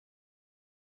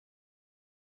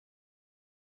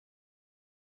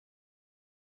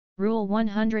Rule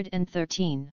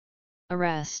 113.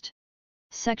 Arrest.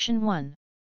 Section 1.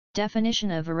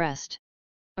 Definition of arrest.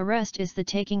 Arrest is the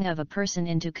taking of a person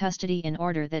into custody in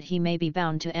order that he may be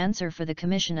bound to answer for the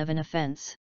commission of an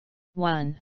offence.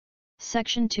 1.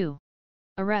 Section 2.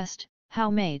 Arrest, how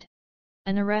made.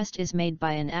 An arrest is made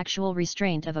by an actual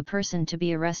restraint of a person to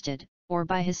be arrested, or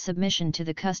by his submission to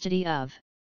the custody of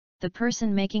the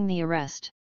person making the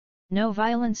arrest. No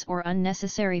violence or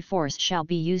unnecessary force shall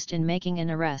be used in making an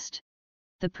arrest.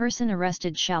 The person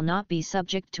arrested shall not be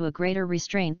subject to a greater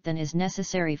restraint than is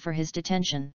necessary for his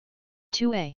detention.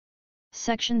 2a.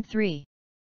 Section 3.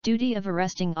 Duty of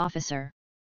arresting officer.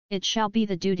 It shall be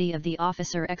the duty of the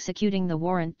officer executing the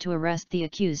warrant to arrest the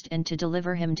accused and to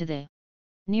deliver him to the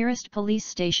nearest police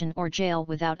station or jail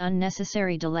without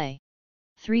unnecessary delay.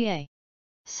 3a.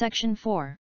 Section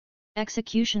 4.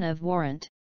 Execution of warrant.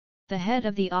 The head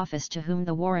of the office to whom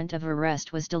the warrant of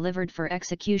arrest was delivered for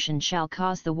execution shall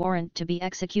cause the warrant to be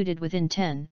executed within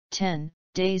 10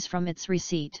 days from its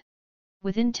receipt.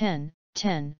 Within 10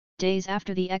 days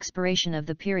after the expiration of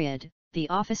the period, the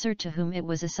officer to whom it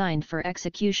was assigned for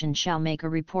execution shall make a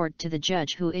report to the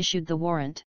judge who issued the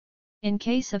warrant. In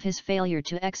case of his failure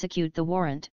to execute the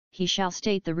warrant, he shall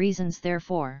state the reasons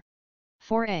therefor.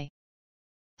 4a.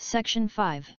 Section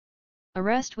 5.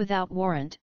 Arrest without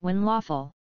warrant, when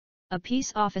lawful. A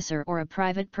peace officer or a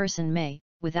private person may,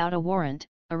 without a warrant,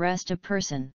 arrest a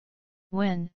person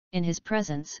when, in his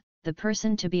presence, the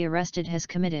person to be arrested has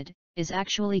committed, is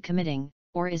actually committing,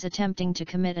 or is attempting to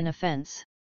commit an offence.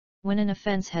 When an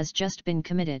offence has just been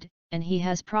committed, and he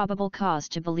has probable cause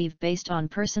to believe based on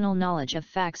personal knowledge of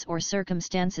facts or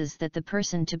circumstances that the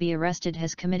person to be arrested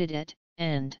has committed it,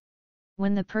 and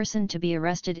when the person to be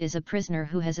arrested is a prisoner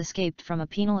who has escaped from a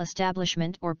penal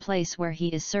establishment or place where he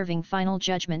is serving final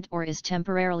judgment or is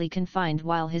temporarily confined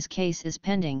while his case is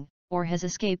pending, or has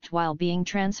escaped while being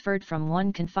transferred from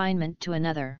one confinement to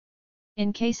another.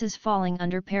 In cases falling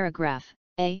under paragraph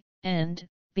A and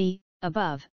B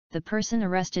above, the person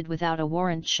arrested without a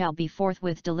warrant shall be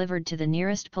forthwith delivered to the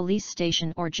nearest police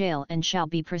station or jail and shall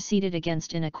be proceeded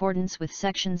against in accordance with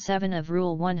Section 7 of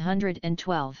Rule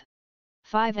 112.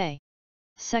 5a.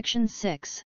 Section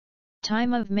 6.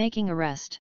 Time of making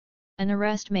arrest. An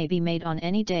arrest may be made on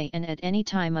any day and at any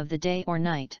time of the day or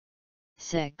night.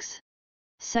 6.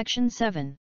 Section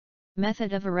 7.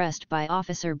 Method of arrest by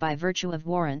officer by virtue of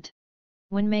warrant.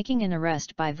 When making an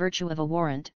arrest by virtue of a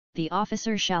warrant, the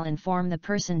officer shall inform the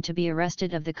person to be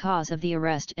arrested of the cause of the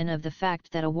arrest and of the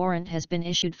fact that a warrant has been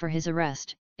issued for his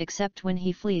arrest, except when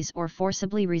he flees or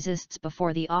forcibly resists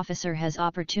before the officer has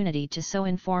opportunity to so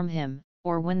inform him,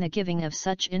 or when the giving of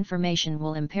such information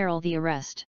will imperil the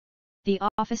arrest. The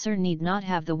officer need not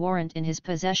have the warrant in his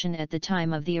possession at the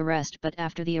time of the arrest, but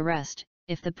after the arrest,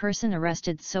 if the person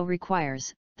arrested so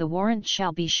requires, the warrant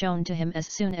shall be shown to him as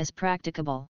soon as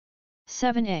practicable.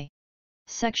 7a.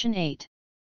 Section 8.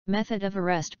 Method of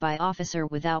arrest by officer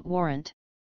without warrant.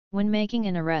 When making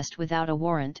an arrest without a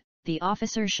warrant, the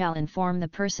officer shall inform the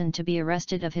person to be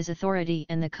arrested of his authority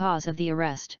and the cause of the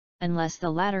arrest, unless the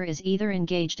latter is either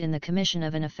engaged in the commission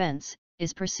of an offence,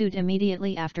 is pursued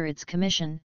immediately after its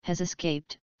commission, has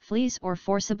escaped, flees or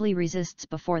forcibly resists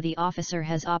before the officer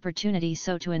has opportunity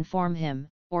so to inform him,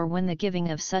 or when the giving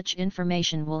of such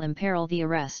information will imperil the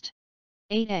arrest.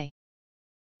 8a.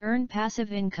 Earn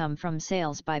passive income from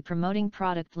sales by promoting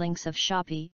product links of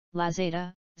Shopee,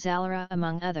 Lazada, Zalora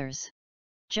among others.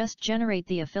 Just generate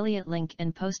the affiliate link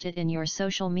and post it in your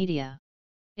social media.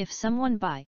 If someone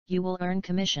buy, you will earn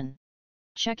commission.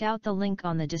 Check out the link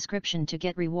on the description to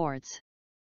get rewards.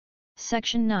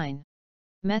 Section 9.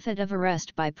 Method of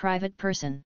arrest by private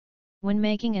person. When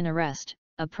making an arrest,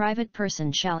 a private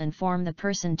person shall inform the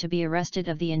person to be arrested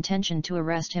of the intention to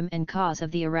arrest him and cause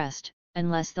of the arrest,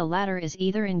 unless the latter is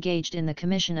either engaged in the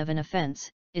commission of an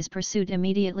offence, is pursued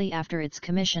immediately after its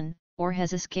commission, or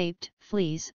has escaped,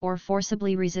 flees, or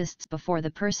forcibly resists before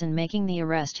the person making the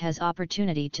arrest has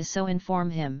opportunity to so inform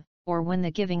him, or when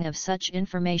the giving of such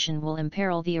information will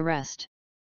imperil the arrest.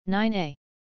 9a.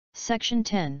 Section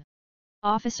 10.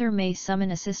 Officer may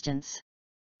summon assistance.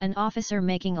 An officer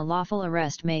making a lawful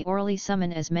arrest may orally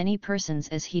summon as many persons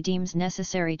as he deems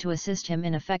necessary to assist him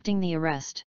in effecting the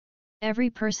arrest. Every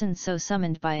person so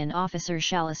summoned by an officer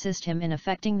shall assist him in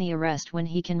effecting the arrest when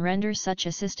he can render such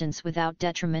assistance without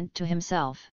detriment to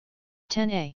himself.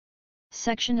 10a.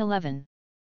 Section 11.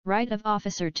 Right of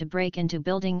officer to break into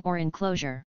building or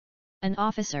enclosure. An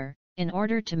officer, in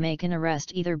order to make an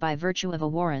arrest either by virtue of a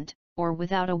warrant, or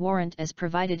without a warrant as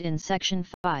provided in Section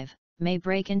 5, may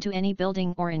break into any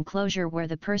building or enclosure where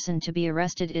the person to be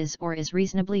arrested is or is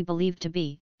reasonably believed to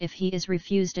be, if he is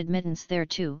refused admittance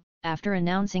thereto, after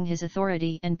announcing his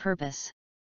authority and purpose.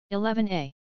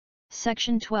 11a.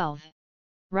 Section 12.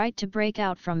 Right to break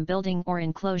out from building or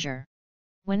enclosure.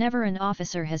 Whenever an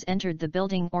officer has entered the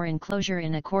building or enclosure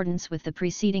in accordance with the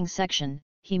preceding section,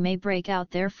 he may break out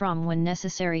therefrom when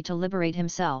necessary to liberate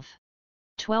himself.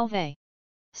 12a.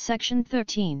 Section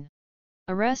 13.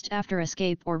 Arrest after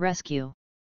escape or rescue.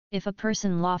 If a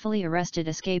person lawfully arrested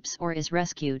escapes or is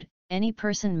rescued, any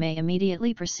person may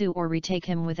immediately pursue or retake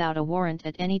him without a warrant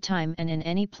at any time and in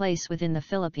any place within the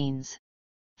Philippines.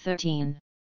 13.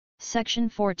 Section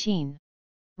 14.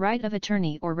 Right of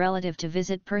attorney or relative to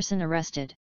visit person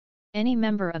arrested. Any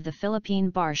member of the Philippine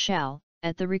Bar shall,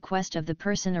 at the request of the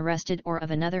person arrested or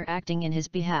of another acting in his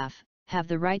behalf, have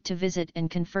the right to visit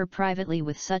and confer privately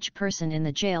with such person in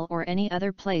the jail or any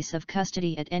other place of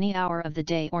custody at any hour of the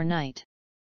day or night.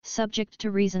 Subject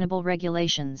to reasonable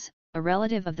regulations, a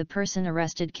relative of the person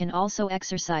arrested can also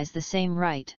exercise the same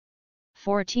right.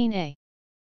 14a.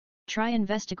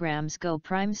 Tri-Investigram's Go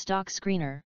Prime Stock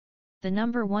Screener. The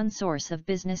 #1 source of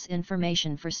business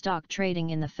information for stock trading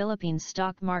in the Philippines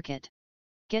stock market.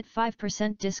 Get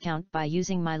 5% discount by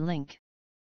using my link.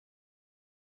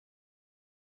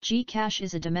 GCash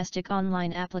is a domestic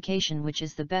online application which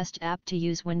is the best app to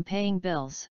use when paying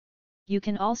bills. You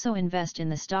can also invest in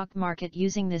the stock market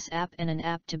using this app and an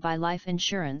app to buy life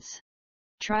insurance.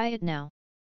 Try it now.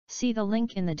 See the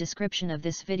link in the description of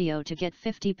this video to get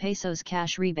 50 pesos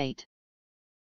cash rebate.